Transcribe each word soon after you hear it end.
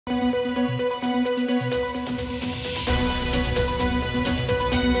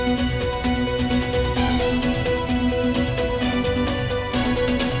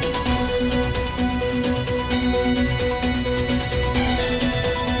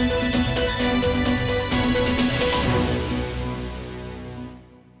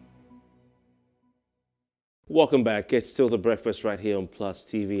Welcome back. It's still The Breakfast right here on Plus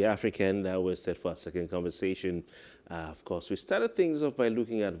TV African. Now we're set for our second conversation. Of course, we started things off by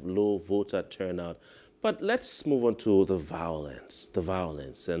looking at low voter turnout. But let's move on to the violence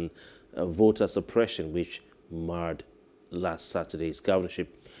and voter suppression, which marred last Saturday's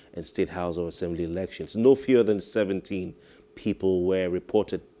governorship and State House of Assembly elections. No fewer than 17 people were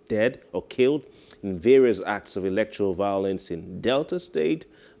reported dead or killed in various acts of electoral violence in Delta State,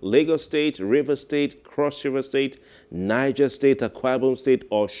 Lagos State, Rivers State, Cross River State, Niger State, Akwa Ibom State,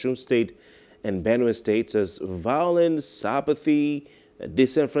 Osun State, and Benue State, as violence, apathy,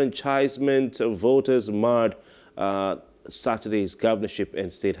 disenfranchisement of voters marred Saturday's governorship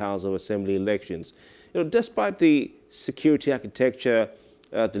and State House of Assembly elections. Despite the security architecture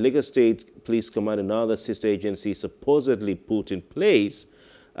the Lagos State Police Command and other sister agencies supposedly put in place,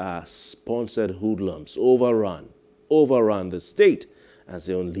 sponsored hoodlums overrun the state as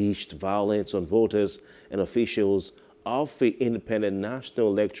they unleashed violence on voters and officials of the Independent National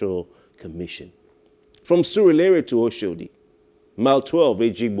Electoral Commission. From Surulere to Oshodi, Mile 12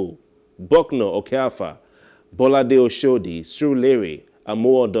 Ejigbo, Bokno Okafa, Bolade Oshodi, Surulere,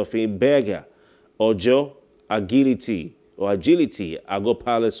 Amuodofin, Berger, Ojo, Agility, Ago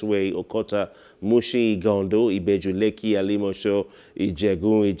Palace Way, Okota, Mushi, Gondo, Ibejuleki, Alimosho,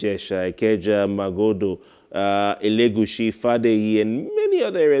 Ijegun, Ijesha, Ikeja, Magodo, Elegushi, Fadeyi, and many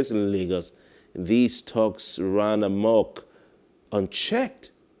other areas in Lagos. These talks ran amok,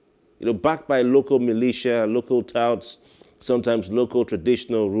 unchecked, backed by local militia, local touts, sometimes local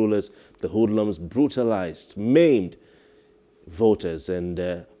traditional rulers. The hoodlums brutalized, maimed voters and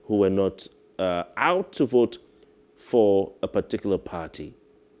who were not out to vote for a particular party.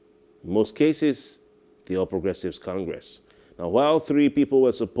 In most cases, the All Progressives Congress. Now, while 3 people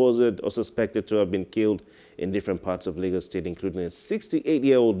were supposed or suspected to have been killed in different parts of Lagos State, including a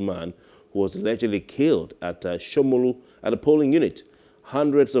 68-year-old man who was allegedly killed at Shomolu at a polling unit,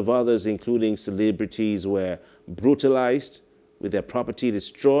 hundreds of others, including celebrities, were brutalized with their property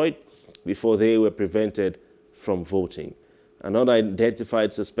destroyed before they were prevented from voting. An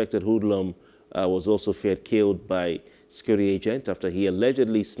unidentified suspected hoodlum was also feared killed by security agent after he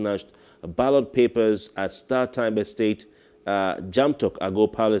allegedly snatched ballot papers at StarTime Estate, Jamtok, Ago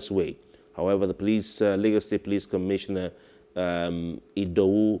Palace Way. However, the Lagos State Police Commissioner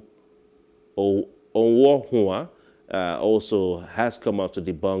Idowu Onwohua also has come out to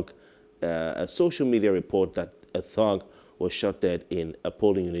debunk a social media report that a thug was shot dead in a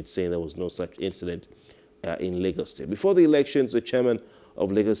polling unit, saying there was no such incident in Lagos State. Before the elections, the chairman of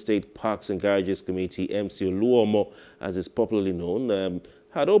Lagos State Parks and Garages Committee, MC Oluomo, as is popularly known,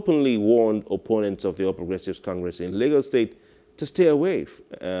 had openly warned opponents of the All Progressives Congress in Lagos State to stay away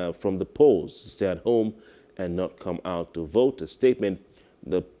from the polls, to stay at home and not come out to vote. A statement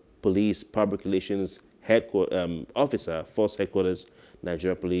the police public relations officer, Force Headquarters,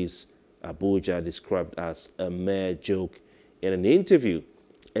 Nigeria Police, Abuja, described as a mere joke in an interview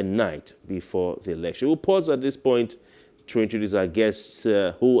a night before the election. We'll pause at this point to introduce our guests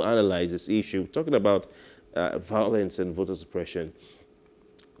who analyze this issue, talking about violence and voter suppression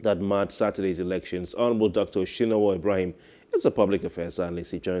that marred Saturday's elections. Honorable Dr. Osinowo Ibrahim is a public affairs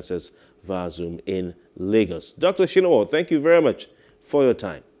analyst. He joins us via Zoom in Lagos. Dr. Osinowo, thank you very much for your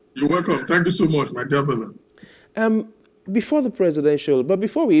time. You're welcome. Thank you so much, my dear brother. Before the presidential, but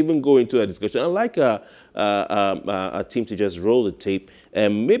before we even go into a discussion, I'd like our team to just roll the tape.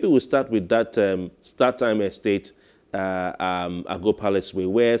 Maybe we'll start with that StarTime Estate, Ago Palace Way,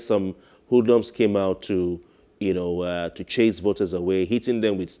 where some hoodlums came out to, to chase voters away, hitting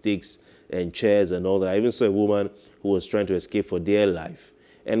them with sticks and chairs and all that. I even saw a woman who was trying to escape for dear life.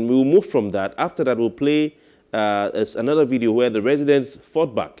 And we'll move from that. After that, we'll play another video where the residents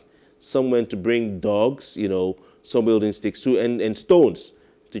fought back. Some went to bring dogs, some building sticks too, and stones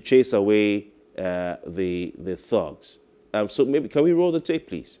to chase away the thugs. So maybe, can we roll the tape,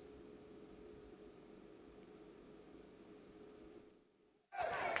 please?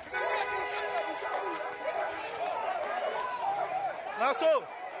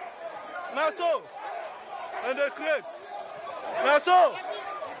 Naso, and the crates. Naso.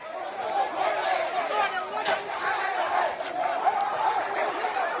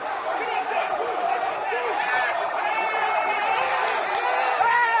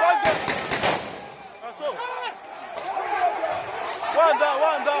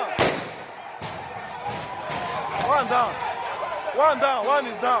 One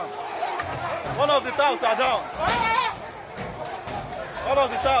is down. One of the touts are down. All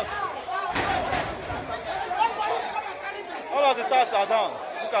of the touts. All of the touts are down.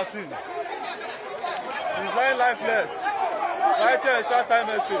 Look at him. He's lying lifeless. Right here is StarTime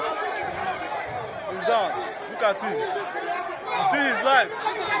Estate. He's down. Look at him. You see his life.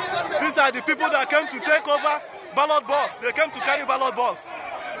 These are the people that came to take over ballot box. They came to carry ballot box.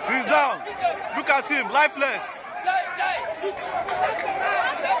 He's down. Look at him, lifeless.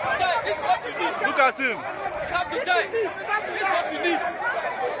 Look at him.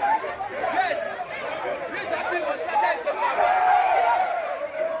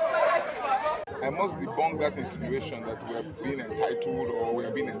 I must debunk that insinuation that we are being entitled or we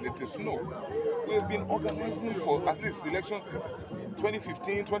are being elitist. No. We have been organizing for at least election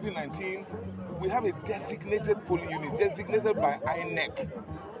 2015, 2019. We have a designated polling unit, designated by INEC,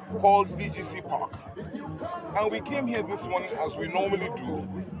 called VGC Park. And we came here this morning, as we normally do,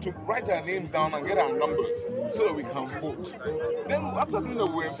 to write our names down and get our numbers so that we can vote. Then after doing that,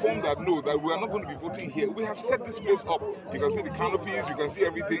 we were informed that no, that we are not going to be voting here. We have set this place up. You can see the canopies, you can see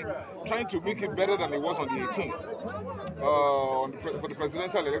everything, trying to make it better than it was on the 18th. For the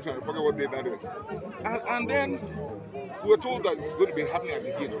presidential election, I forget what day that is. And then we were told that it's going to be happening at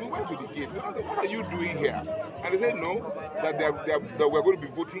the gate. We went to the gate. I said, what are you doing here? And they said no, that we're going to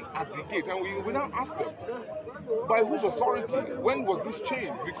be voting at the gate. And we now asked them, by whose authority? When was this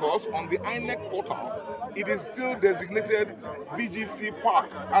changed? Because on the INEC portal, it is still designated VGC Park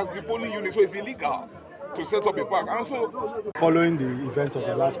as the polling unit, so it's illegal to set up a park. And so, following the events of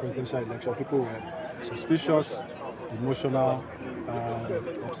the last presidential election, people were suspicious, emotional,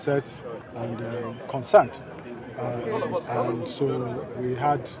 upset, and concerned. And so we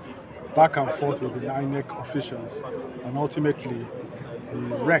had back and forth with the INEC officials, and ultimately the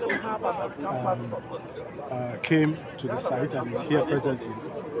REC came to the site and is here presently,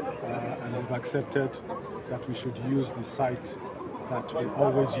 and they've accepted that we should use the site that we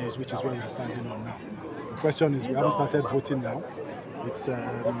always use, which is where we are standing on now. The question is, we haven't started voting now. It's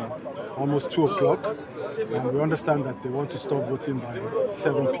almost 2 o'clock, and we understand that they want to stop voting by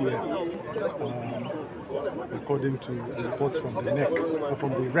 7 p.m. According to the reports from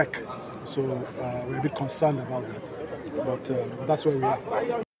the REC. So we're a bit concerned about that, but that's where we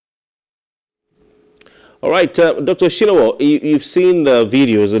are. All right, Dr. Osinowo, you've seen the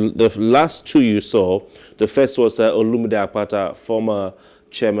videos. The last 2 you saw, the first was Olumide Akpata, former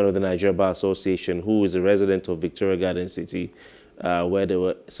chairman of the Nigeria Bar Association, who is a resident of Victoria Garden City, where there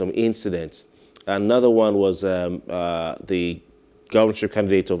were some incidents. Another one was the governorship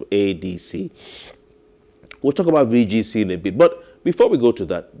candidate of ADC. We'll talk about VGC in a bit, but before we go to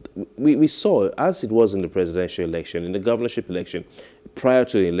that, we saw, as it was in the presidential election, in the governorship election, prior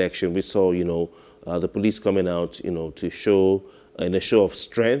to the election, we saw, the police coming out, to show, in a show of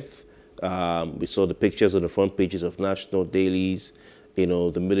strength. We saw the pictures on the front pages of national dailies, the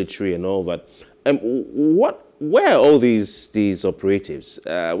military and all that. Where are all these operatives?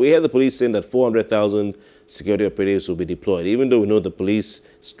 We heard the police saying that 400,000 security operatives will be deployed, even though we know the police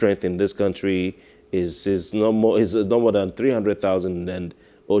strength in this country is no more than 300,000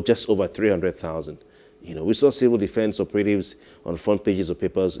 or just over 300,000. We saw civil defense operatives on front pages of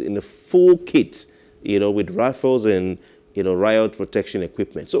papers in a full kit, with rifles and riot protection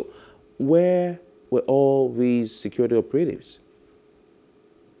equipment. So where were all these security operatives?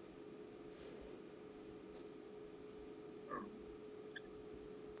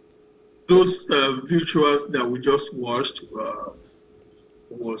 Those visuals that we just watched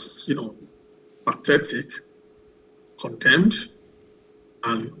was, pathetic, condemned,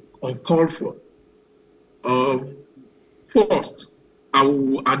 and uncalled for. First, I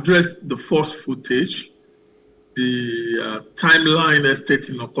will address the first footage, the timeline estate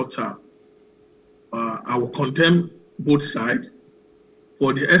in Okota. I will condemn both sides.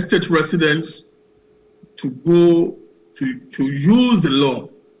 For the estate residents to go to use the law,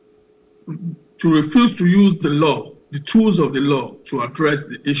 to refuse to use the law, the tools of the law to address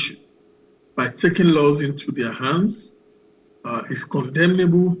the issue by taking laws into their hands is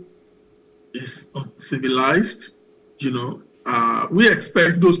condemnable, is uncivilized. We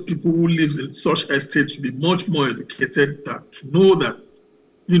expect those people who live in such estates to be much more educated, to know that,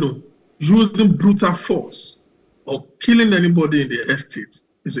 using brutal force or killing anybody in the estate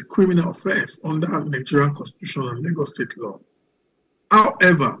is a criminal offense under Nigerian Constitution and Lagos State law.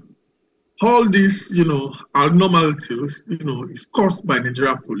 However, all these, abnormalities, is caused by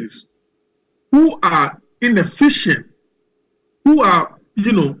Nigerian police, who are inefficient, who are,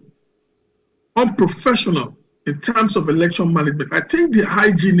 unprofessional in terms of election management. I think the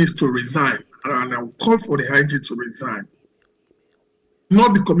IG needs to resign, and I will call for the IG to resign,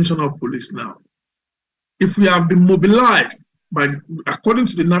 not the Commissioner of Police now. If we have been mobilized according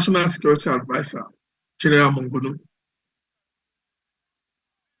to the National Security Advisor, General Mongono,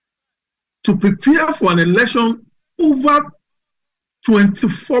 to prepare for an election over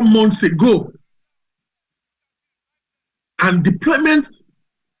 24 months ago, and deployment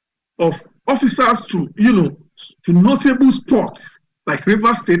of officers to, you know, to notable spots like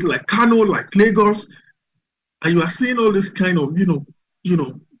River State, like Kano, like Lagos, and you are seeing all this kind of,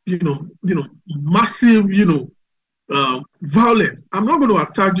 massive, violence. I'm not going to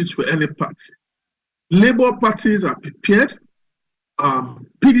attach it to any party. Labour parties are prepared.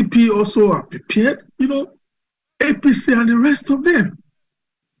 PDP also are prepared. APC and the rest of them.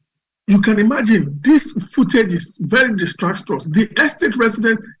 You can imagine this footage is very disastrous. The estate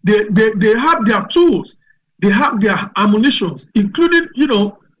residents, they have their tools, they have their ammunitions, including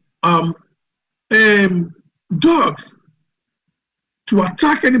dogs to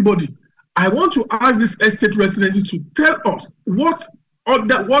attack anybody. I want to ask this estate residents to tell us what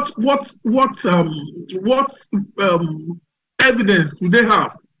evidence do they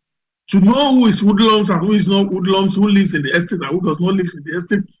have to know who is hoodlums and who is not hoodlums, who lives in the estate and who does not live in the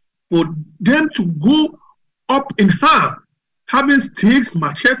estate, for them to go up in harm, having sticks,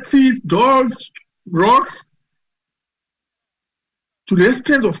 machetes, dogs, rocks, to the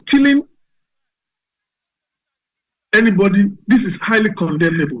extent of killing anybody. This is highly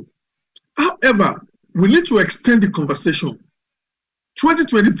condemnable. However, we need to extend the conversation.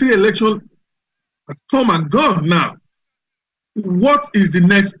 2023 election has come and gone now. What is the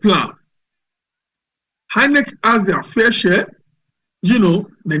next plan? INEC has their fair share.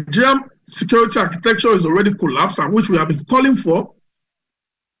 Nigerian security architecture is already collapsed, and which we have been calling for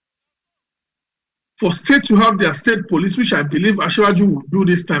states to have their state police, which I believe Ashwaju will do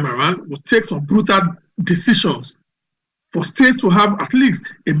this time around, will take some brutal decisions for states to have at least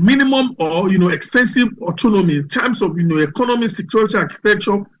a minimum or extensive autonomy in terms of economy, security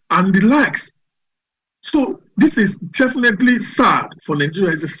architecture, and the likes. So this is definitely sad for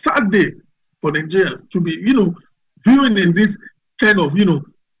Nigeria. It's a sad day for Nigerians to be viewing in this kind of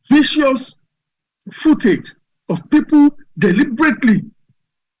vicious footage of people deliberately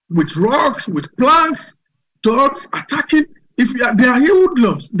with rocks, with planks, dogs attacking. If they are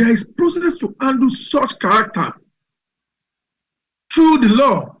hoodlums, there is process to handle such character through the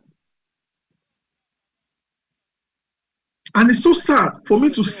law. And it's so sad for me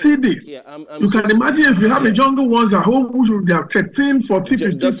to see this. Yeah, you can imagine if you have a younger ones at home who they are 13, 14,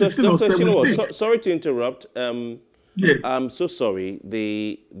 15, 16, or 17. Sorry to interrupt. Yes. I'm so sorry.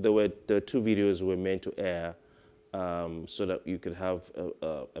 The two videos were meant to air so that you could have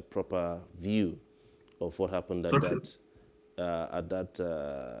a proper view of what happened at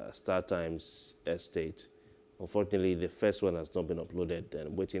that Star Times estate. Unfortunately, the first one has not been uploaded, and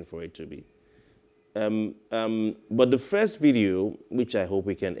I'm waiting for it to be. But the first video, which I hope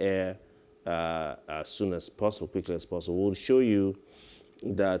we can air as soon as possible, quickly as possible, will show you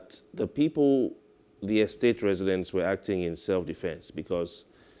that the estate residents were acting in self-defense, because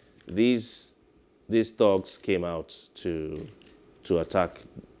these dogs came out to attack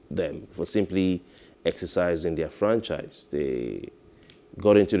them for simply exercising their franchise. They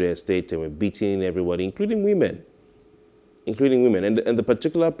got into the estate and were beating everybody, including women. And the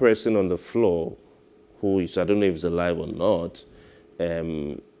particular person on the floor, who is, I don't know if he's alive or not,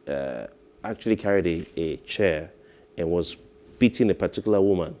 actually carried a chair and was beating a particular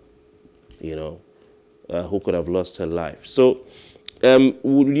woman, who could have lost her life. So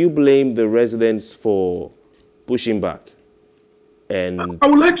would you blame the residents for pushing back? And I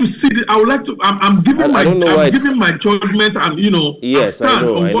would like to see it. I would like to. I'm giving my judgment, and yes, I stand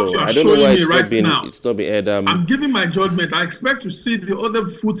on what you are showing me right now. It's not been aired. I'm giving my judgment. I expect to see the other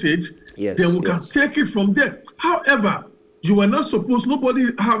footage. Yes, then we can take it from there. However, you are not supposed.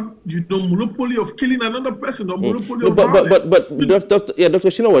 Nobody have monopoly of killing another person or monopoly of violence. But Dr.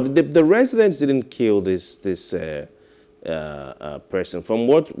 Osinowo, the residents didn't kill this person. From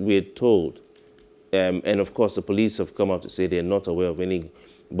what we're told. And of course, the police have come out to say they're not aware of any.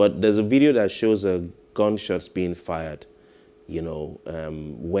 But there's a video that shows gunshots being fired,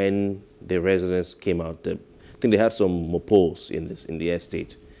 when the residents came out. I think they had some mopoles in the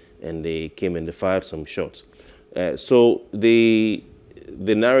estate, and they came and they fired some shots. So the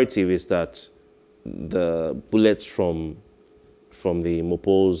narrative is that the bullets from the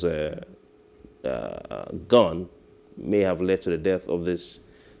mopole's gun may have led to the death of this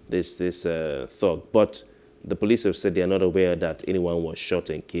thug, but the police have said they are not aware that anyone was shot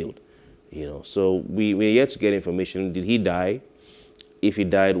and killed. So we're yet to get information. Did he die? If he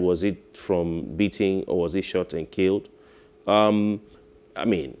died, was it from beating or was he shot and killed?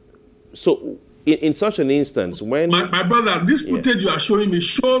 So in such an instance, when my brother, this footage you are showing me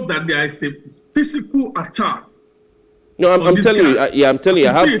shows that there is a physical attack. No, I'm telling you. I'm telling you.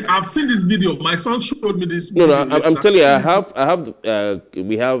 I've seen this video. My son showed me this video. No, I'm telling you.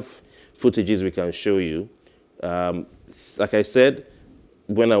 We have footages we can show you. like I said,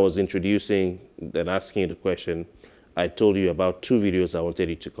 when I was introducing and asking you the question, I told you about 2 videos I wanted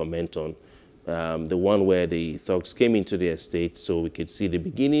you to comment on. The one where the thugs came into the estate so we could see the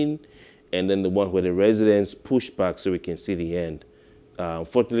beginning, and then the one where the residents pushed back so we can see the end.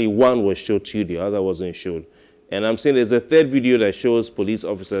 Unfortunately, one was showed to you, the other wasn't showed. And I'm saying there's a 3rd video that shows police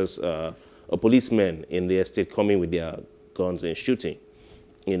officers or policemen in the estate coming with their guns and shooting.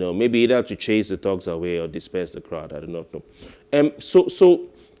 You know, maybe either to chase the thugs away or disperse the crowd. I do not know. So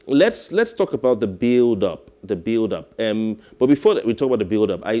let's talk about the build-up. But before we talk about the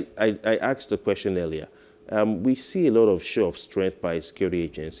build-up, I asked a question earlier. We see a lot of show of strength by security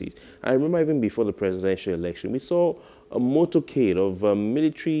agencies. I remember even before the presidential election, we saw a motorcade of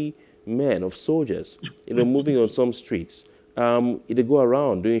military men, of soldiers, you know, moving on some streets. They go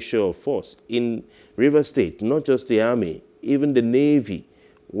around doing show of force. In River State, not just the army, even the Navy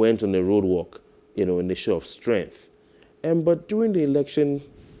went on a road walk, you know, in the show of strength. But during the election,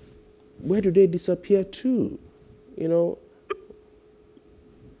 where do they disappear to? You know?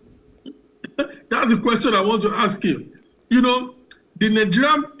 That's the question I want to ask you. You know, the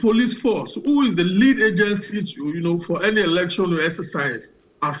Nigerian police force, who is the lead agency to, you know, for any election or exercise,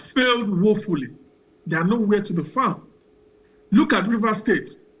 have failed woefully. They are nowhere to be found. Look at River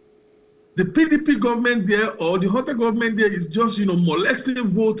State. The PDP government there or the Hunter government there is just, you know, molesting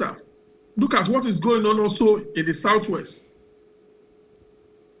voters. Look at what is going on also in the Southwest.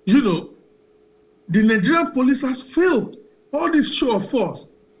 You know, the Nigerian police has failed. All this show of force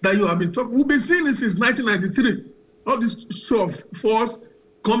that you have been talking, we've been seeing this since 1993. All this show of force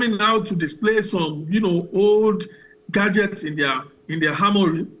coming out to display some, you know, old gadgets in their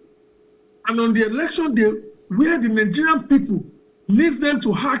armory. And on the election day, where the Nigerian people needs them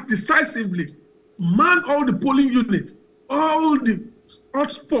to act decisively, man all the polling units, all the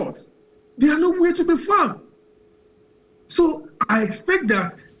hotspots, they are nowhere to be found. So I expect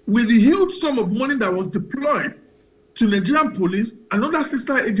that with the huge sum of money that was deployed to Nigerian police, another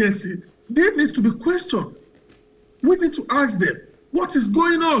sister agency, they need to be questioned. We need to ask them, what is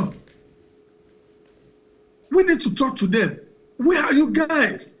going on? We need to talk to them. Where are you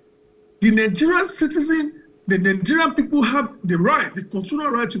guys? The Nigerian citizen, the Nigerian people have the right, the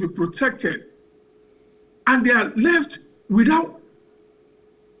constitutional right to be protected. And they are left without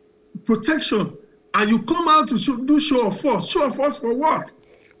protection. And you come out to do show of force. Show of force for what?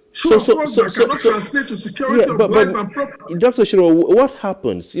 Show of force that cannot translate to security of lives and property. Dr. Shiro, what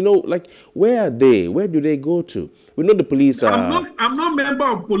happens? You know, like, where are they? Where do they go to? We know the police are... I'm not a member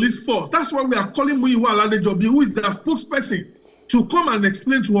of police force. That's why we are calling Muyiwa Aladejobi, who is their spokesperson, to come and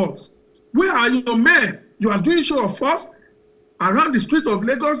explain to us. Where are your men? You are doing show of force around the streets of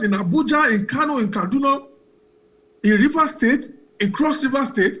Lagos, in Abuja, in Kano, in Kaduna, in River State, in Cross River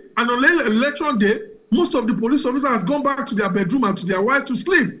State, and on election day, most of the police officers has gone back to their bedroom and to their wives to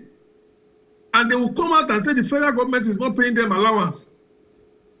sleep. And they will come out and say the federal government is not paying them allowance.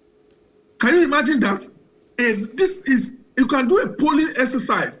 Can you imagine that? You can do a polling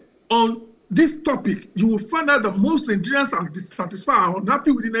exercise on this topic. You will find out that most Nigerians are dissatisfied or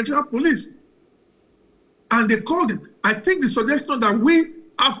unhappy with the Nigerian police. And they called them. I think the suggestion that we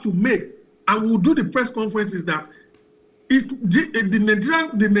have to make, and we'll do the press conference, is that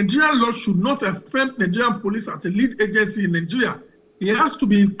the Nigerian law should not affirm Nigerian police as a lead agency in Nigeria. It has to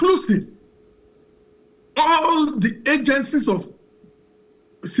be inclusive. All the agencies of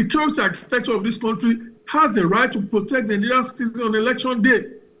security architecture of this country has the right to protect Nigerian citizens on election day.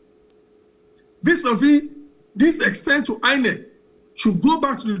 Vis-a-vis, this extends to INEC, should go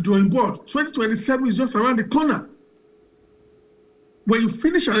back to the drawing board. 2027 is just around the corner. When you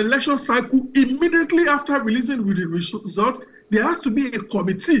finish an election cycle, immediately after releasing the results, there has to be a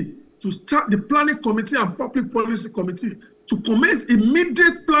committee to start, the planning committee and public policy committee, to commence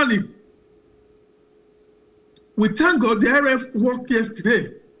immediate planning. We thank God the IRF worked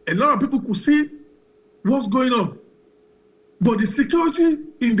yesterday. A lot of people could see what's going on. But the security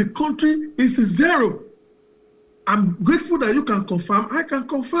in the country is zero. I'm grateful that you can confirm. I can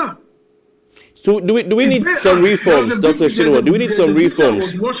confirm. So do we need some reforms, Dr. Shiro? Do we need some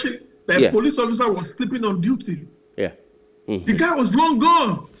reforms? The police officer was sleeping on duty. Yeah. Mm-hmm. The guy was long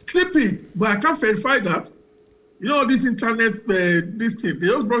gone, sleeping, but I can't verify that. You know, this internet, this thing, they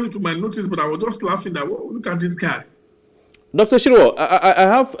just brought it to my notice, but I was just laughing that, whoa, look at this guy. Dr. Shiro, I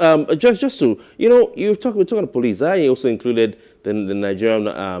have, just to, you know, we're talking about police. I also included the Nigerian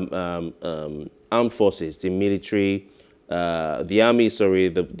armed forces, the military, the army, sorry,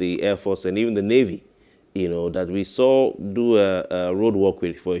 the Air Force, and even the Navy, you know, that we saw do a road walk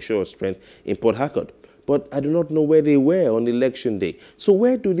with for a show of strength in Port Harcourt. But I do not know where they were on election day. So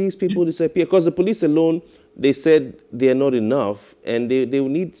where do these people disappear? Because the police alone they said they're not enough and they will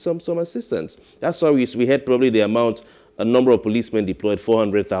need some assistance. That's why we had probably a number of policemen deployed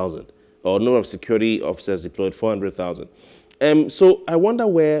 400,000, or number of security officers deployed 400,000. So I wonder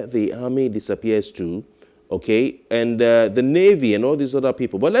where the army disappears to, okay, and the Navy and all these other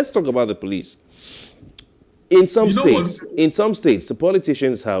people. But let's talk about the police. In some states, the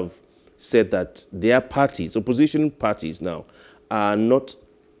politicians have said that their parties, opposition parties now, are not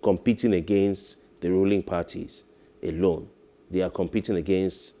competing against the ruling parties alone. They are competing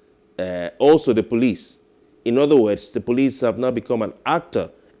against also the police. In other words, the police have now become an actor,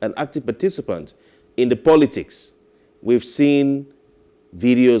 an active participant in the politics. We've seen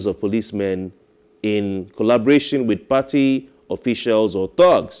videos of policemen in collaboration with party officials or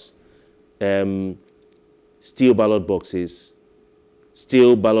thugs steal ballot boxes,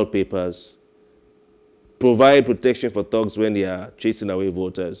 steal ballot papers, provide protection for thugs when they are chasing away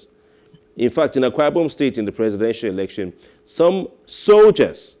voters. In fact, in Akwa Ibom State in the presidential election, some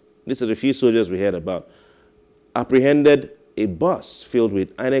soldiers, these are the few soldiers we heard about, apprehended a bus filled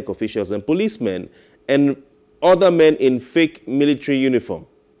with INEC officials and policemen and other men in fake military uniform.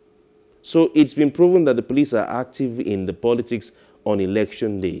 So it's been proven that the police are active in the politics on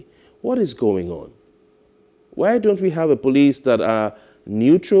election day. What is going on? Why don't we have a police that are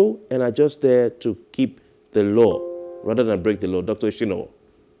neutral and are just there to keep the law rather than break the law? Dr. Osinowo.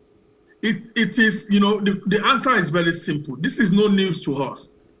 It is, you know, the answer is very simple. This is no news to us.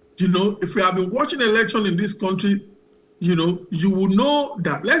 You know, if we have been watching election in this country, you know, you will know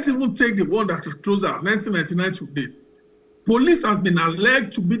that. Let's even take the one that is closer, 1999 today. Police has been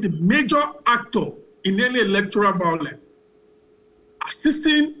alleged to be the major actor in any electoral violence,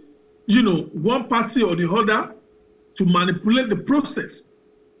 assisting, you know, one party or the other to manipulate the process.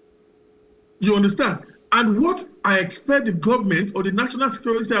 You understand? And what I expect the government or the National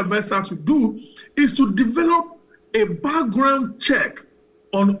Security Advisor to do is to develop a background check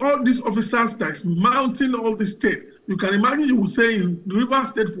on all these officers that's mounting all the states. You can imagine, you would say in River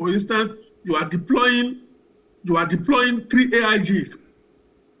State, for instance, you are deploying 3 AIGs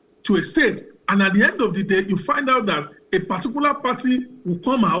to a state, and at the end of the day, you find out that a particular party will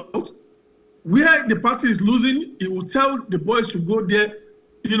come out where the party is losing. It will tell the boys to go there,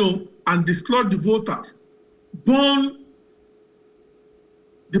 you know, and dislodge the voters, burn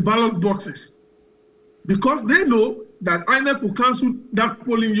the ballot boxes, because they know that INEC will cancel that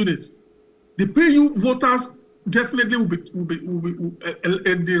polling unit. The PU voters definitely will be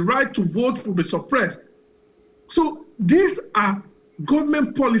the right to vote will be suppressed. So these are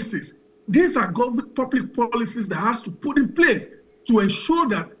government policies. These are public policies that has to put in place to ensure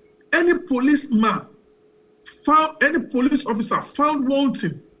that any policeman any police officer found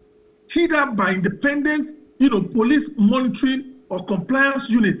wanting, either by independent, you know, police monitoring or compliance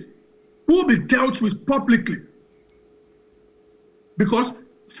unit, will be dealt with publicly. Because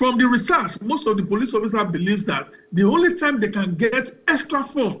from the research, most of the police officers believes that the only time they can get extra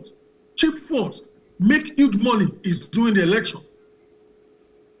funds, cheap funds, make huge money is during the election.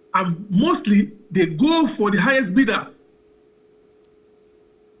 And mostly they go for the highest bidder.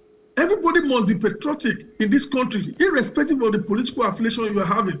 Everybody must be patriotic in this country, irrespective of the political affiliation you are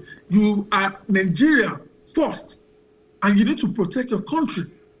having. You are Nigeria first, and you need to protect your country.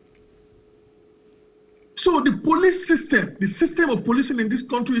 So the police system, the system of policing in this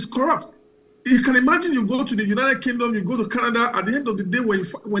country is corrupt. You can imagine, you go to the United Kingdom, you go to Canada, at the end of the day,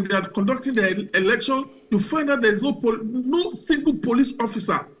 when they are conducting the election, you find out there is no single police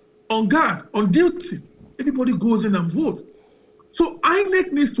officer on guard, on duty. Everybody goes in and votes. So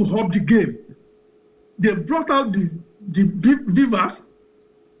INEC needs to up the game. They brought out the Beavers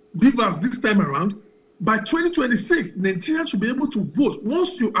this time around. By 2026, Nigerians should be able to vote.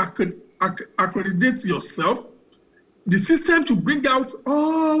 Once you accredit yourself, the system to bring out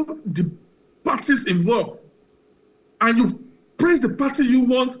all the parties involved, and you praise the party you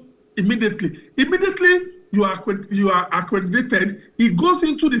want immediately. Immediately you are accredited, it goes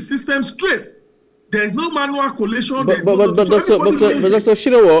into the system straight. There is no manual collation. But Dr.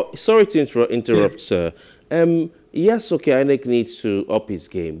 Osinowo, sorry to interrupt, yes, sir. Yes, okay, INEC needs to up its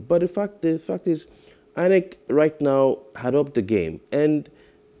game. But the fact is, INEC right now had upped the game. And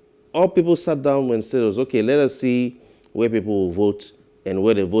all people sat down and said, okay, let us see where people will vote and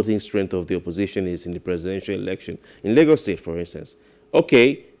where the voting strength of the opposition is in the presidential election. In Lagos State, for instance.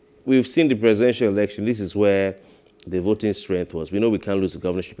 Okay, we've seen the presidential election. This is where the voting strength was. We know we can't lose the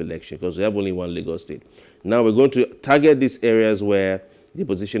governorship election because we have only one Lagos State. Now we're going to target these areas where the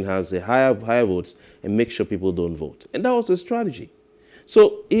opposition has a higher votes and make sure people don't vote. And that was the strategy.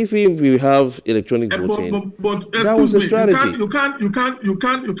 So if we have electronic voting, but that was a strategy. You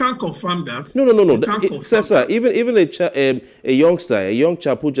can't confirm that. No. Sir, even a youngster, a young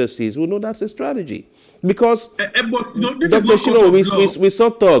chap who just sees, will know that's a strategy. Because but no, this Dr. is not court of law. we saw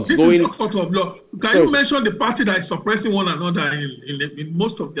thugs this going. This is not court of law. Can you mention the party that is suppressing one another in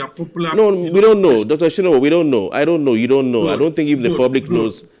most of their popular? No, we don't know, Dr. Osinowo. We don't know. I don't know. You don't know. I don't think even the public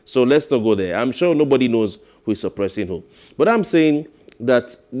knows. So let's not go there. I'm sure nobody knows who is suppressing who. But I'm saying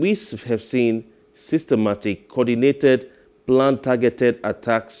that we have seen systematic, coordinated, planned, targeted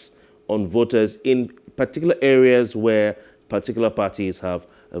attacks on voters in particular areas where particular parties have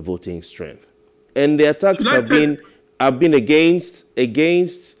a voting strength. And the attacks have been against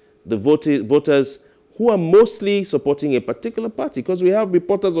the voters who are mostly supporting a particular party, because we have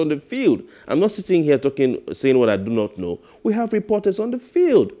reporters on the field. I'm not sitting here saying what I do not know. We have reporters on the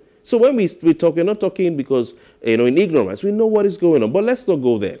field. So when we talk, we're not talking because, in ignorance. We know what is going on. But let's not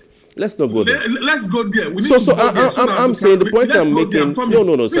go there. Let's not go there. Let's go there. I'm saying the point I'm making.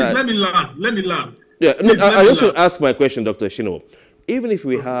 No, sir. Please, let me learn. Yeah, I just want to ask my question, Dr. Osinowo. Even if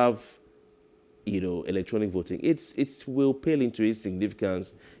we have electronic voting, it will pale into its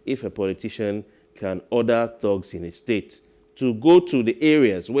significance if a politician can order thugs in a state to go to the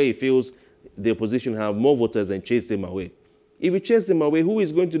areas where he feels the opposition have more voters and chase them away. If he chases them away, who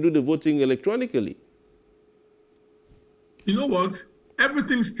is going to do the voting electronically? You know what?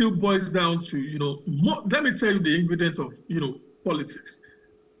 Everything still boils down to, let me tell you the ingredient of, politics.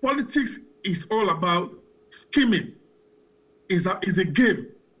 Politics is all about scheming. It's a game.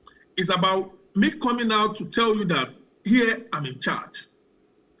 It's about me coming out to tell you that here I'm in charge.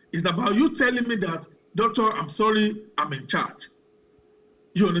 It's about you telling me that, doctor, I'm sorry, I'm in charge.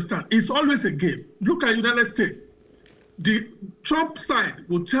 You understand? It's always a game. Look at United States. The Trump side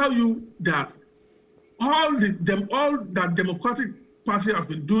will tell you that all that Democratic Party has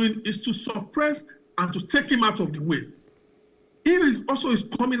been doing is to suppress and to take him out of the way. He is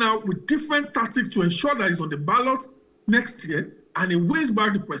coming out with different tactics to ensure that he's on the ballot next year and he wins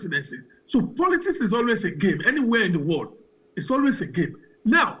back the presidency. So politics is always a game anywhere in the world. It's always a game.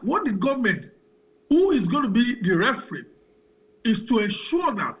 Now, what the government, who is going to be the referee, is to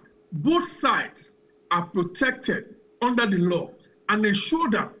ensure that both sides are protected under the law and ensure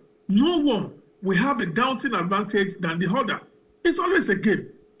that no one will have a daunting advantage than the other. It's always a game.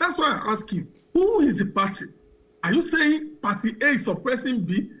 That's why I ask you, who is the party? Are you saying party A is suppressing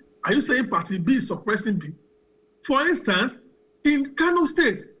B? Are you saying party B is suppressing B? For instance, in Kano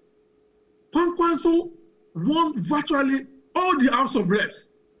State, Kwankwaso won virtually all the House of Reps.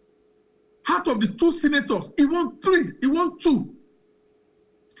 Out of the 2 senators, he won 3, he won 2.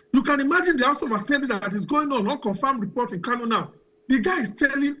 You can imagine the House of Assembly that is going on, unconfirmed report in Kano now. The guy is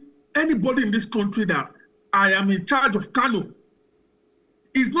telling anybody in this country that I am in charge of Kano.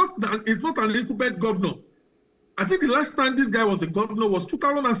 He's not an incumbent governor. I think the last time this guy was a governor was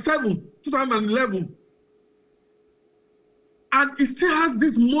 2007, 2011. And he still has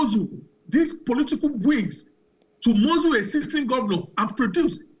this muzzle, these political wings to muzzle a sitting governor and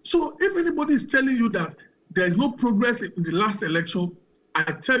produce. So if anybody is telling you that there is no progress in the last election, I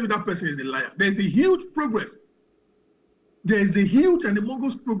tell you that person is a liar. There is a huge progress. There is a huge and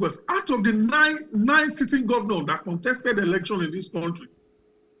humongous progress. Out of the nine sitting governors that contested the election in this country,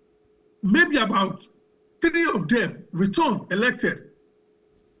 maybe about 3 of them returned elected.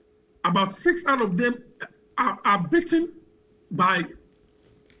 About 6 out of them are beaten by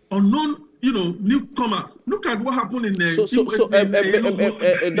unknown, newcomers. Look at what happened in the.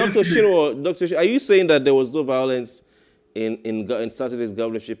 Dr. Osinowo, are you saying that there was no violence in Saturday's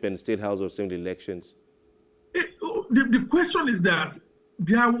governorship and state house of assembly elections? The question is that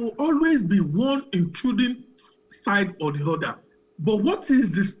there will always be one intruding side or the other. But what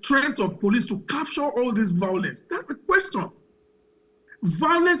is the strength of police to capture all this violence? That's the question.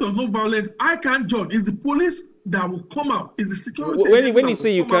 Violent or no violence, I can't judge. It's the police that will come out. It's the security. When you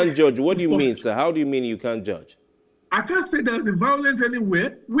say you can't judge, what do you mean, sir? How do you mean you can't judge? I can't say there's a violence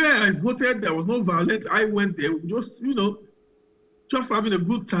anywhere. Where I voted, there was no violence. I went there, just having a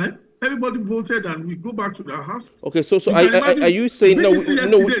good time. Everybody voted, and we go back to their house. Okay, so are you saying no?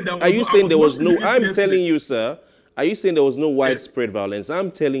 Are you saying there was no? I'm telling you, sir. Are you saying there was no widespread violence?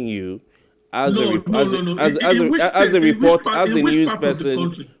 I'm telling you, as a news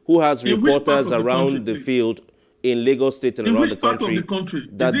person who has reporters around the field in Lagos State and around the country,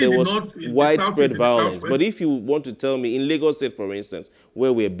 that there was widespread violence. But if you want to tell me in Lagos State, for instance,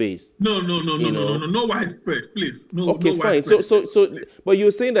 where we're based, no widespread, please. Okay, fine. So, but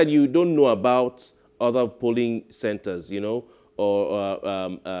you're saying that you don't know about other polling centers, or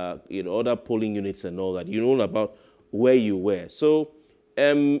other polling units and all that. You know about where you were. So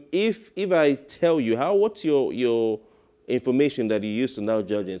If I tell you, what's your information that you used to now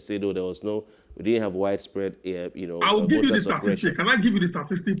judge and say, no, we didn't have widespread, I will give you the statistic. Can I give you the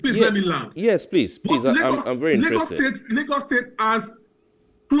statistic? Please let me land. Yes, please. I'm very interested. Lagos State has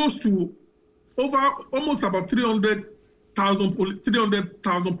close to almost about 300,000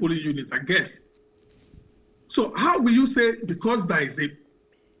 polling units, I guess. So how will you say, because there is a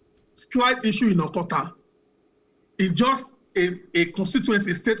slight issue in Okota, in just a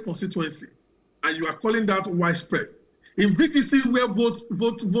constituency, a state constituency, and you are calling that widespread? In VKC, where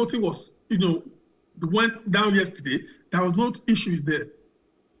voting was, went down yesterday, there was no issues there.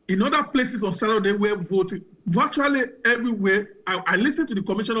 In other places on Saturday where voting, virtually everywhere, I listened to the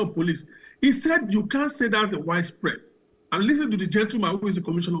Commissioner of Police. He said you can't say that's a widespread. And listen to the gentleman who is the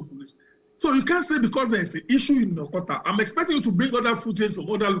Commissioner of Police. So you can't say because there is an issue in Okota. I'm expecting you to bring other footage from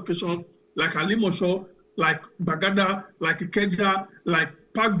other locations like Alimosho, like Bagada, like Ikeja, like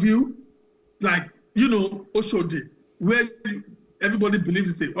Parkview, like, Oshodi, where everybody believes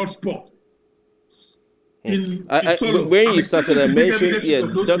it's a hotspot. When you started, I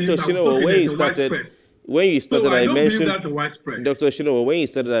mentioned, Dr. Osinowo, when you started, I mentioned, Dr. Osinowo, when you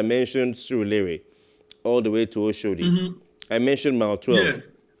started, I mentioned Surulere, all the way to Oshodi. I mentioned Mile 12.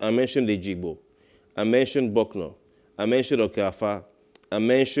 Yes. I mentioned Ejigbo. I mentioned Bokno. I mentioned Okafa. I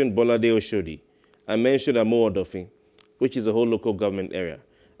mentioned Bolade Oshodi. I mentioned Amo Odofin, which is a whole local government area.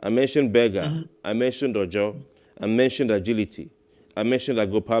 I mentioned Bega. I mentioned Ojo. I mentioned Agility. I mentioned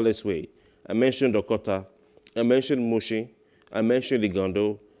Agopales Way. I mentioned Okota. I mentioned Mushi. I mentioned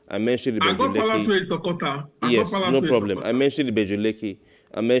Igondo. I mentioned the Bejuleki. Agopales Way is Okota. Yes, no problem. I mentioned the Bejuleki.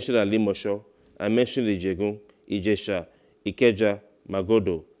 I mentioned Alimosho. I mentioned the Ijegun, Ijesha, Ikeja,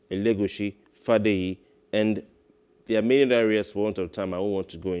 Magodo, Elegushi, Fadeyi, and there are many other areas for want of time I won't want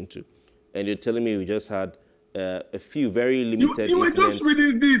to go into. And you're telling me we just had a few very limited You were just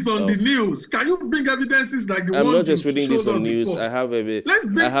reading this on the news. Can you bring evidences like the one I'm not just reading this on news. Before? I have evidence.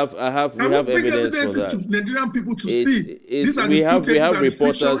 We have evidence for that. To Nigerian people to see. We have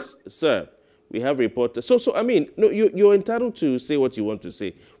reporters, sir. We have reporters. So I mean, no, you're entitled to say what you want to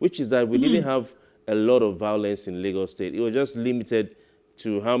say, which is that we didn't have a lot of violence in Lagos State. It was just limited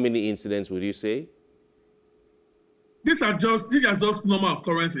to how many incidents would you say? These are just normal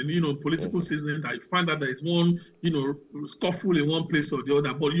occurrence in political season that you find that there is one scuffle in one place or the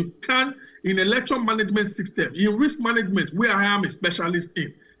other. But you can, in election management system, in risk management, where I am a specialist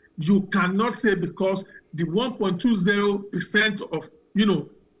in, you cannot say because the 1.20% of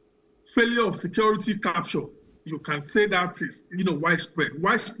failure of security capture, you can say that is widespread.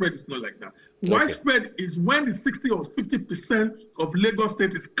 Widespread is not like that. Okay. Widespread is when the 60 or 50% of Lagos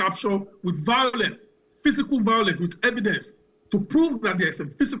State is captured with violence. Physical violence with evidence to prove that there is some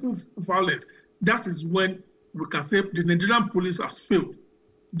physical violence. That is when we can say the Nigerian police has failed.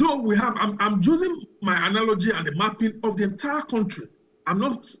 Though we have, I'm using my analogy and the mapping of the entire country. I'm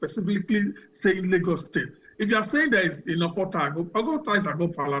not specifically saying Lagos State. If you are saying there is Okota is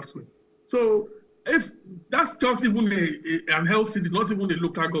Agbo Palace Way. So if that's just even an health city, not even a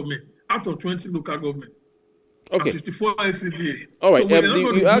local government, out of 20 local government. Okay. 54 LCDs. All right.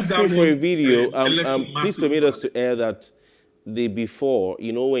 So you asked me for a video. Please permit us to air that the before.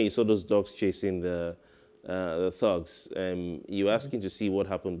 When you saw those dogs chasing the thugs, you asking to see what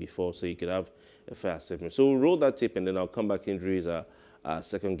happened before, so you could have a fair assessment. So we'll roll that tape, and then I'll come back. Injuries our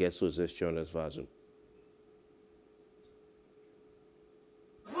second guest who is just joined us via Zoom.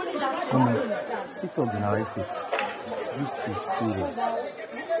 Sit-ups in our estate. This is serious.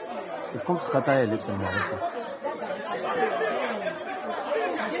 We've come to scatter election in our estate.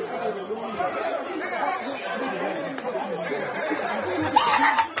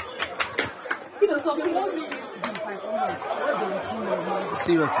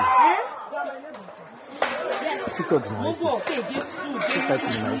 Seriously. Sit-ups in our estate. See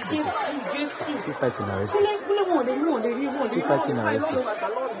fighting in our estate. See fighting in our estate. See fighting in our estate.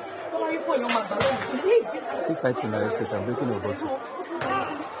 See fighting in our estate and breaking a bottle.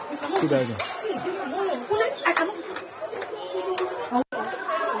 See that again.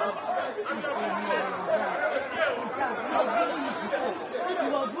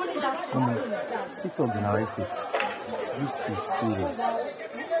 Sit-ups in our estate. This is serious.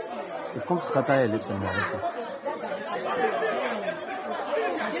 We've come to scatter election in our estate.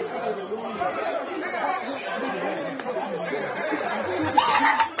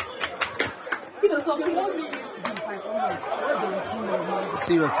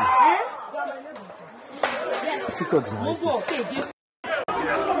 Seriously. Sit-ups in our estate.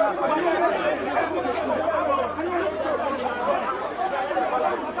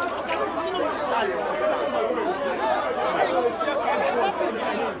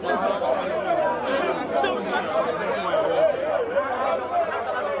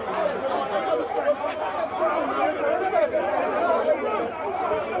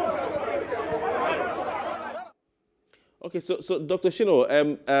 Okay, so Dr. Shino,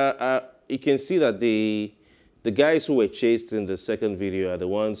 you can see that the guys who were chased in the second video are the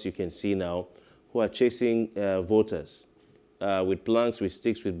ones you can see now who are chasing voters with planks, with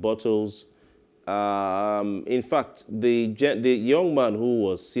sticks, with bottles. In fact, the young man who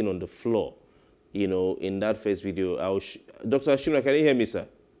was seen on the floor, you know, in that first video, Dr. Shino, can you hear me, sir?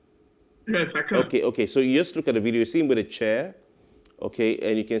 Yes, I can. Okay. So you just look at the video, you see him with a chair, okay,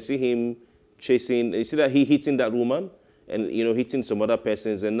 and you can see him chasing. You see that he hitting that woman, and you know, hitting some other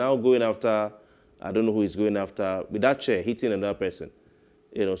persons, and now going after, I don't know who he's going after, with that chair, hitting another person.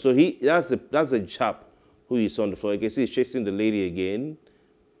 You know, so that's a chap who you saw on the floor. You can see he's chasing the lady again.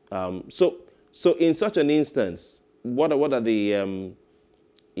 So in such an instance, what are the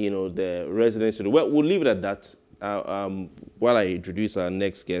you know, the residents to do? Well, we'll leave it at that while I introduce our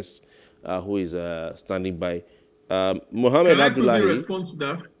next guest, who is standing by. Mohammed Abdullahi. Can I respond to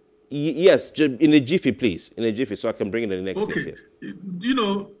that? Yes, in a jiffy, please. In a jiffy, so I can bring in the next guest. Yes. You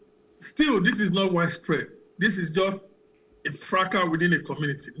know, still, this is not widespread. This is just a fracas within a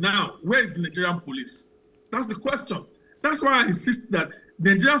community. Now, where is the Nigerian police? That's the question. That's why I insist that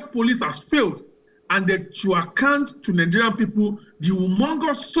Nigeria's police has failed, and that to account to Nigerian people the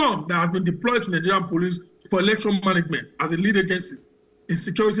humongous sum that has been deployed to Nigerian police for election management as a lead agency in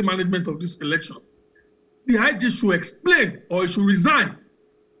security management of this election. The IG should explain, or he should resign.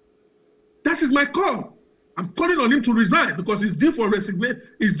 That is my call. I'm calling on him to resign because he's due for resignation,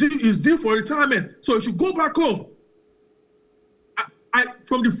 he's due for retirement. So he should go back home.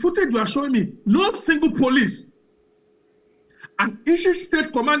 From the footage you are showing me, no single police. And each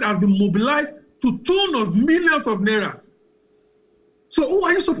state command has been mobilized to tune of millions of nairas. So who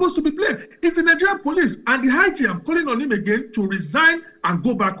are you supposed to be playing? It's the Nigerian police. And the IG, I'm calling on him again to resign and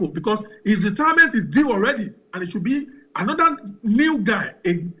go back home because his retirement is due already. And it should be another new guy,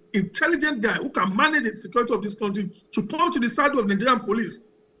 an intelligent guy who can manage the security of this country to come to the side of Nigerian police.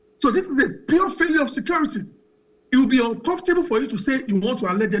 So this is a pure failure of security. It will be uncomfortable for you to say you want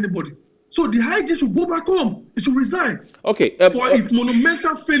to allege anybody. So the IG should go back home. He should resign. Okay. For his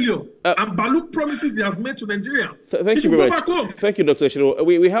monumental failure and Baluk promises he has made to Nigeria. Thank you very much. Thank you, Dr. Shino.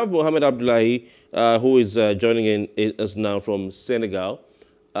 We have Mohammed Abdullahi, who is joining in us now from Senegal.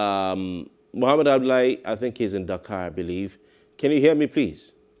 Mohammed Abdullahi, I think he's in Dakar, I believe. Can you hear me,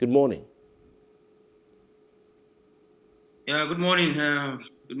 please? Good morning. Yeah, good morning.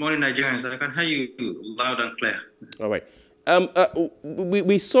 Good morning, Nigerians. I can hear you loud and clear. All right.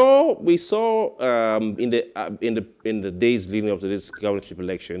 We saw in the days leading up to this governorship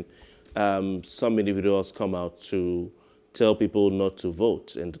election, some individuals come out to tell people not to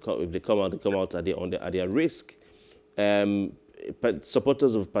vote, and if they come out at their risk.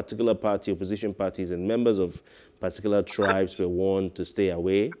 Supporters of particular party, opposition parties, and members of particular tribes were warned to stay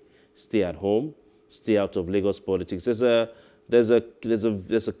away, stay at home, stay out of Lagos politics. There's a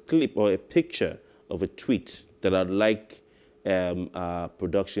clip or a picture of a tweet that I'd like our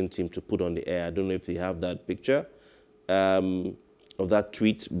production team to put on the air. I don't know if they have that picture of that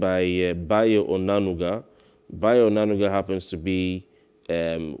tweet by Bayo Onanuga. Bayo Onanuga happens to be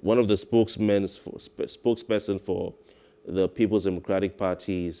one of the spokesperson for the People's Democratic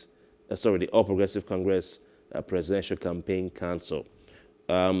Party's, the All Progressive Congress Presidential Campaign Council.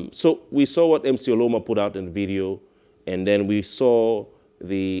 So we saw what MC Oloma put out in the video, and then we saw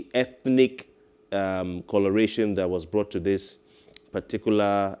the ethnic coloration that was brought to this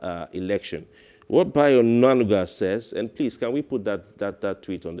particular election. What Bayo Nanuga says, and please, can we put that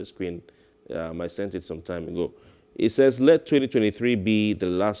tweet on the screen? I sent it some time ago. It says, let 2023 be the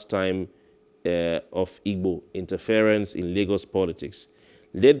last time of Igbo interference in Lagos politics.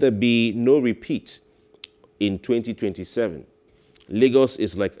 Let there be no repeat in 2027. Lagos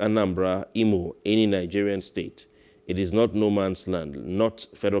is like Anambra, Imo, any Nigerian state. It is not no man's land, not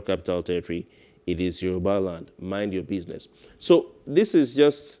Federal Capital Territory. It is Yoruba land. Mind your business. So this is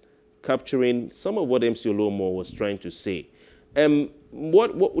just capturing some of what MC Olomo was trying to say.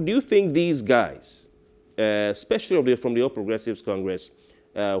 What do you think these guys, especially from the All Progressives Congress,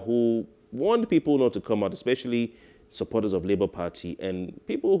 who want people not to come out, especially supporters of Labour Party and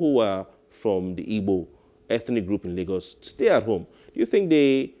people who are from the Igbo ethnic group in Lagos, stay at home? Do you think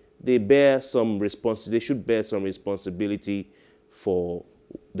they bear some responsibility? They should bear some responsibility for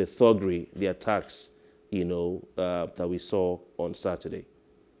the thuggery, the attacks, you know, that we saw on Saturday?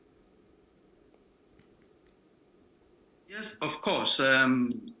 Yes, of course.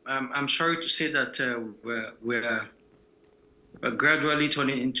 I'm sorry to say that we're gradually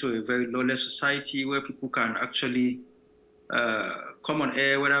turning into a very lawless society where people can actually come on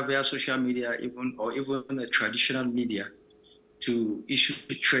air, whether via social media, even the traditional media, to issue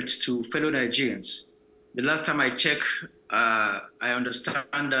threats to fellow Nigerians. The last time I checked, I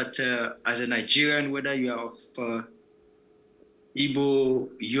understand that as a Nigerian, whether you are of Igbo,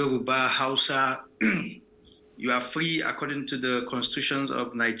 Yoruba, Hausa, you are free according to the constitutions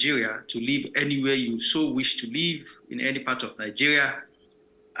of Nigeria to live anywhere you so wish to live in any part of Nigeria,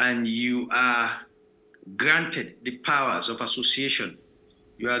 and you are granted the powers of association.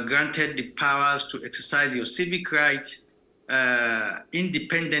 You are granted the powers to exercise your civic right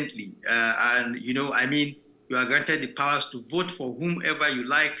independently. And, you know, I mean, you are granted the powers to vote for whomever you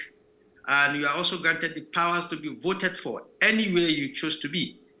like. And you are also granted the powers to be voted for anywhere you choose to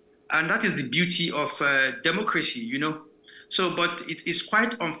be. And that is the beauty of democracy, you know. So, but it is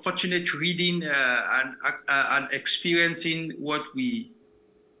quite unfortunate reading and experiencing what we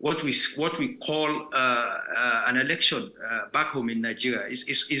call an election back home in Nigeria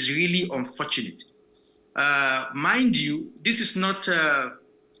is really unfortunate. Mind you, this is not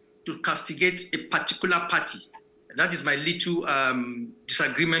to castigate a particular party. That is my little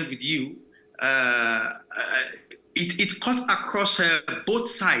disagreement with you. It cuts across both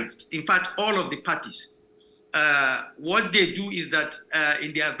sides, in fact, all of the parties. What they do is that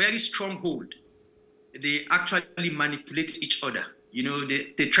in their very stronghold, they actually manipulate each other. You know,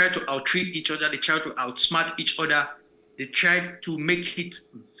 they try to out-treat each other, they try to outsmart each other, they try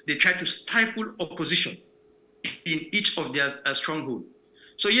to stifle opposition in each of their stronghold.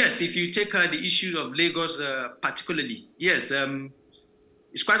 So yes, if you take the issue of Lagos particularly, yes,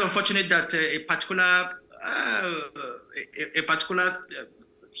 it's quite unfortunate that a particular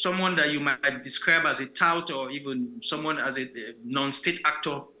someone that you might describe as a tout or even someone as a non-state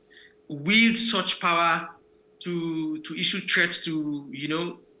actor wields such power to issue threats to, you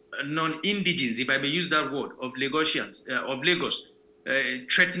know, non-indigens, if I may use that word, of Lagosians, of Lagos,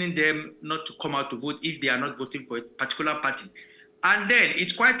 threatening them not to come out to vote if they are not voting for a particular party. And then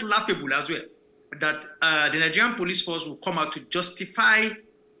it's quite laughable as well that the Nigerian police force will come out to justify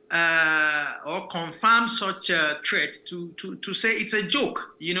or confirm such a threat to say it's a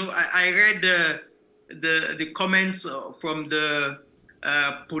joke. You know, I read the comments from the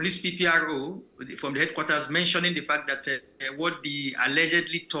police PPRO from the headquarters mentioning the fact that what the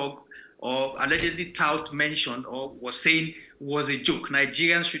allegedly thug or allegedly tout mentioned or was saying was a joke.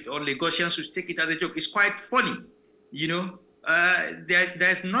 Nigerians should, or Lagosians should take it as a joke. It's quite funny, you know.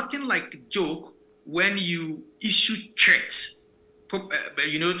 There's nothing like a joke when you issue threats,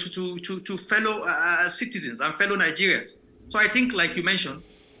 you know, to fellow citizens and fellow Nigerians. So I think, like you mentioned,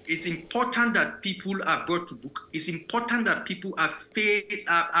 it's important that people are brought to book. It's important that people are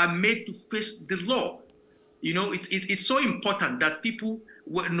made to face the law. You know, it's so important that people,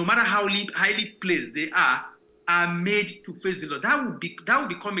 no matter how highly placed they are made to face the law. That will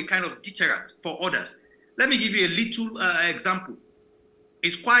become a kind of deterrent for others. Let me give you a little example.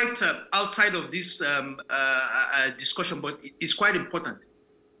 It's quite outside of this discussion, but it's quite important.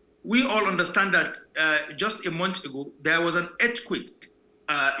 We all understand that just a month ago, there was an earthquake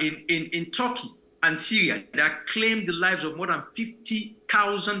in Turkey and Syria that claimed the lives of more than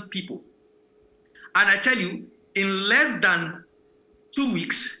 50,000 people. And I tell you, in less than 2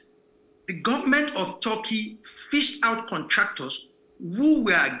 weeks, the government of Turkey fished out contractors who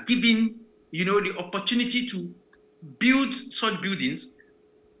were given, you know, the opportunity to build such buildings,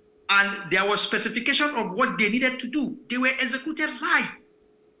 and there was specification of what they needed to do. They were executed live.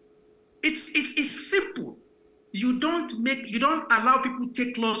 It's simple. You don't allow people to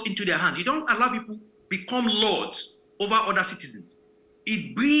take laws into their hands. You don't allow people become lords over other citizens.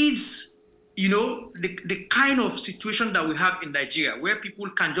 It breeds, you know, the kind of situation that we have in Nigeria, where people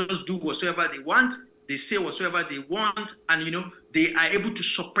can just do whatsoever they want, they say whatsoever they want, and, you know, they are able to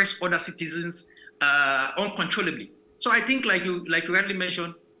suppress other citizens uncontrollably. So I think, like you rightly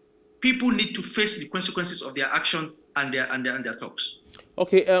mentioned, people need to face the consequences of their action and their talks.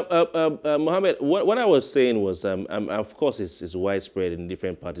 Okay, Mohammed, what I was saying was, of course, it's widespread in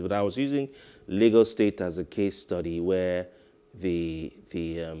different parties, but I was using Lagos State as a case study where the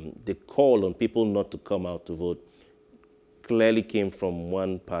call on people not to come out to vote clearly came from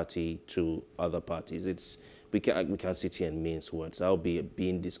one party to other parties. We can't sit here and mince words. I'll be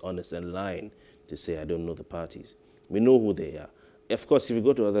being dishonest and lying to say I don't know the parties. We know who they are. Of course, if you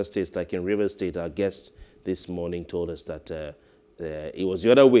go to other states, like in Rivers State, our guest this morning told us that it was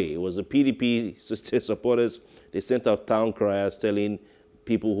the other way. It was the PDP state supporters. They sent out town criers telling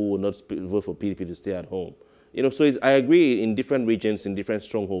people who would not vote for PDP to stay at home. You know, so I agree in different regions, in different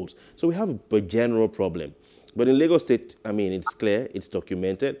strongholds. So we have a general problem. But in Lagos State, I mean, it's clear, it's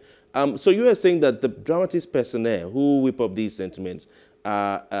documented. So you are saying that the dramatist personnel who whip up these sentiments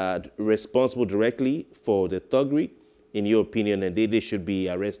are responsible directly for the thuggery, in your opinion, and they should be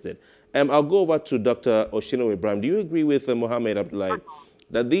arrested. I'll go over to Dr. Osinowo Ibrahim. Do you agree with Mohammed Abdullahi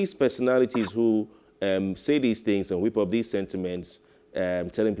that these personalities who say these things and whip up these sentiments,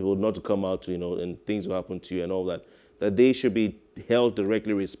 telling people not to come out, and things will happen to you and all that, that they should be held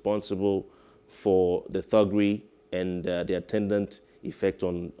directly responsible for the thuggery and the attendant effect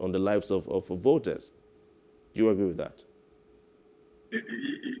on the lives of voters? Do you agree with that?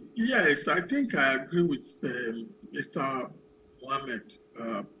 Yes, I think I agree with Mr. Mohammed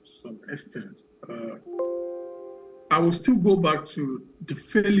to some extent. I will still go back to the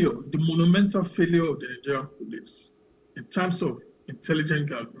monumental failure of the Nigerian police in terms of intelligence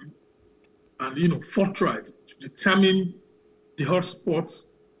gathering and, forthright to determine the hotspots,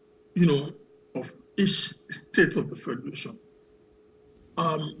 of each state of the federation.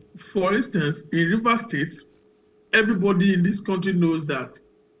 For instance, in Rivers State, everybody in this country knows that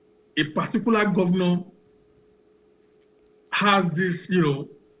a particular governor has this,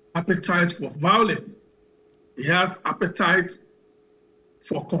 appetite for violence. He has appetite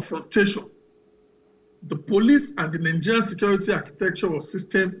for confrontation. The police and the Nigerian security architecture or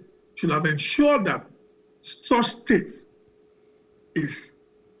system should have ensured that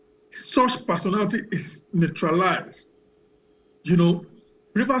such personality is neutralized.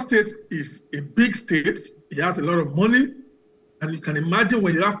 Rivers State is a big state. It has a lot of money. And you can imagine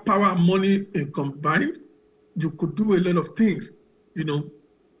when you have power and money combined, you could do a lot of things.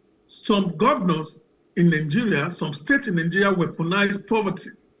 Some governors in Nigeria, some states in Nigeria weaponize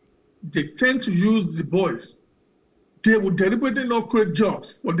poverty. They tend to use the boys. They would deliberately not create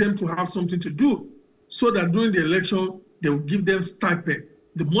jobs for them to have something to do, so that during the election, they will give them stipend.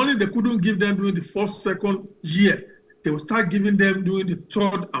 The money they couldn't give them during the first, second year, they will start giving them during the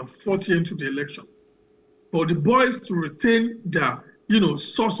third and fourth year into the election. For the boys to retain their,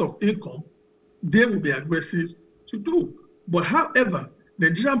 source of income, they will be aggressive to do. But however, the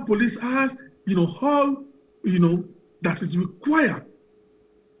Nigerian police has, all, that is required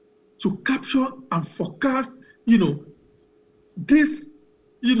to capture and forecast, these,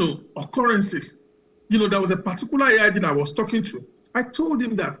 occurrences. There was a particular AIG that I was talking to. I told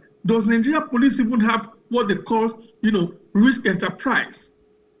him that, does Nigeria police even have what they call, risk enterprise?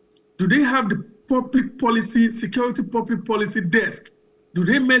 Do they have the security public policy desk? Do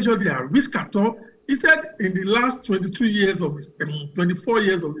they measure their risk at all? He said in the last 24 years of his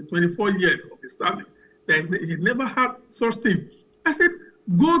service, that he never had such thing. I said,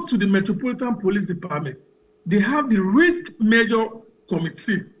 go to the Metropolitan Police Department. They have the risk measure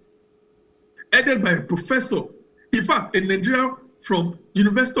committee headed by a professor, in fact, a Nigerian from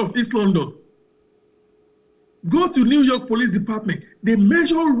University of East London. Go to New York Police Department. They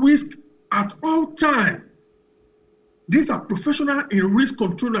measure risk at all times. These are professionals in risk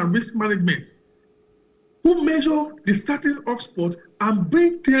control and risk management who measure the starting hotspot and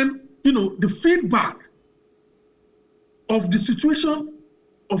bring them, the feedback of the situation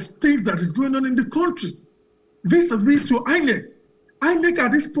of things that is going on in the country, vis-a-vis to INEC. INEC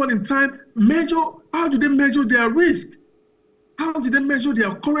at this point in time how do they measure their risk? How do they measure the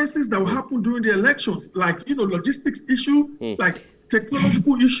occurrences that will happen during the elections? Like, logistics issue, like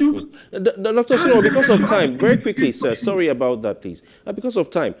technological issues. Dr. Osinowo, because of time, very quickly, sir, sorry about that, please. Because of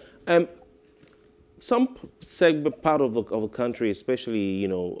time, some part of the country, especially,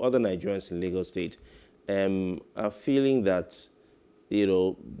 other Nigerians in Lagos State, are feeling that,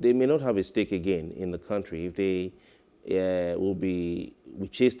 they may not have a stake again in the country if they will be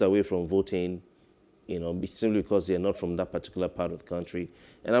chased away from voting, simply because they're not from that particular part of the country.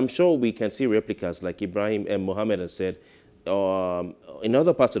 And I'm sure we can see replicas like Ibrahim and Mohammed has said, in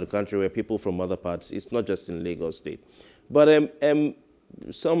other parts of the country where people from other parts, it's not just in Lagos State. But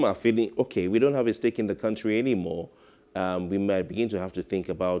some are feeling, okay, we don't have a stake in the country anymore. We might begin to have to think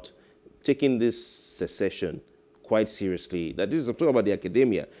about taking this secession quite seriously. That this is, I'm talking about the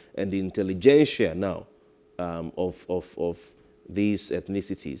academia and the intelligentsia now of these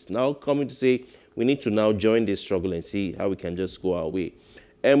ethnicities. Now coming to say, we need to now join this struggle and see how we can just go our way.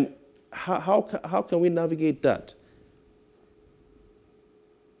 How can we navigate that?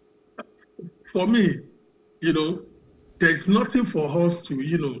 For me, there's nothing for us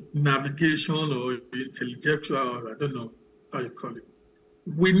to, navigation or intellectual, or I don't know how you call it.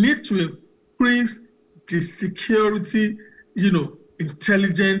 We need to increase the security,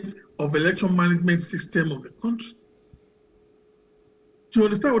 intelligence of election management system of the country. Do you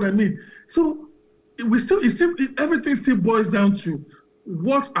understand what I mean? So everything still boils down to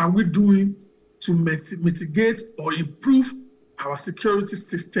what are we doing to mitigate or improve our security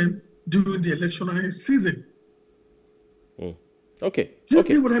system during the election season. Okay. Do you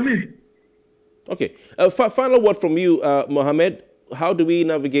get what I mean? Okay. Final word from you, Mohammed. how do we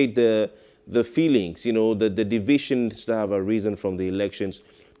navigate the feelings, you know, the divisions that have arisen from the elections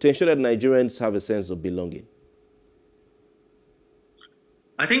to ensure that Nigerians have a sense of belonging?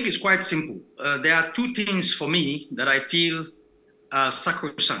 I think it's quite simple. There are two things for me that I feel are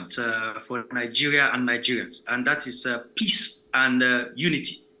sacrosanct for Nigeria and Nigerians, and that is peace and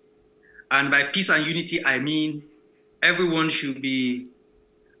unity. And by peace and unity, I mean everyone should be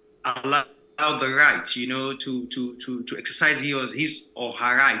allowed the right, you know, to exercise his or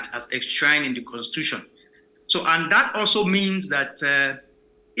her right as enshrined in the Constitution. So, and that also means that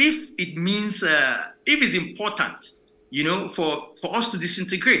if it's important, you know, for us to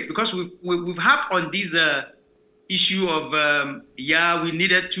disintegrate, because we've harped on this issue of we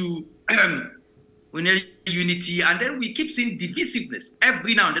needed we need unity, and then we keep seeing divisiveness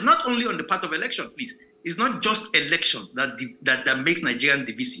every now and then, not only on the part of election, please. It's not just elections that makes Nigerian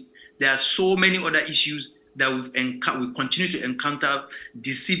divisive. There are so many other issues that we continue to encounter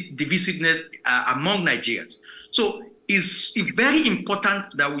divisiveness among Nigerians. So it's very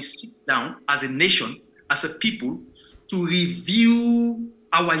important that we sit down as a nation, as a people, to review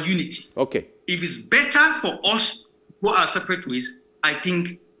our unity. Okay. If it's better for us to go our separate ways, I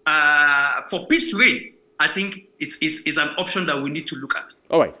think for peace to reign, I think it's an option that we need to look at.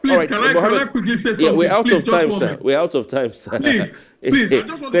 All right. Please, all right. can I quickly say something? Yeah, we're out please, of time, sir. We're out of time, sir. Please, I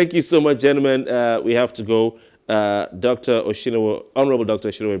just want Thank you so much, gentlemen. We have to go. Dr. Osinowo, Honorable Dr.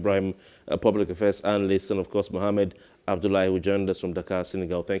 Osinowo Ibrahim, Public Affairs Analyst, and of course, Mohammed Abdullahi, who joined us from Dakar,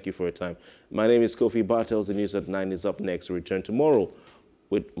 Senegal. Thank you for your time. My name is Kofi Bartels. The news at 9 is up next. We return tomorrow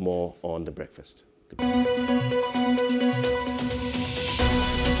with more on The Breakfast. Goodbye.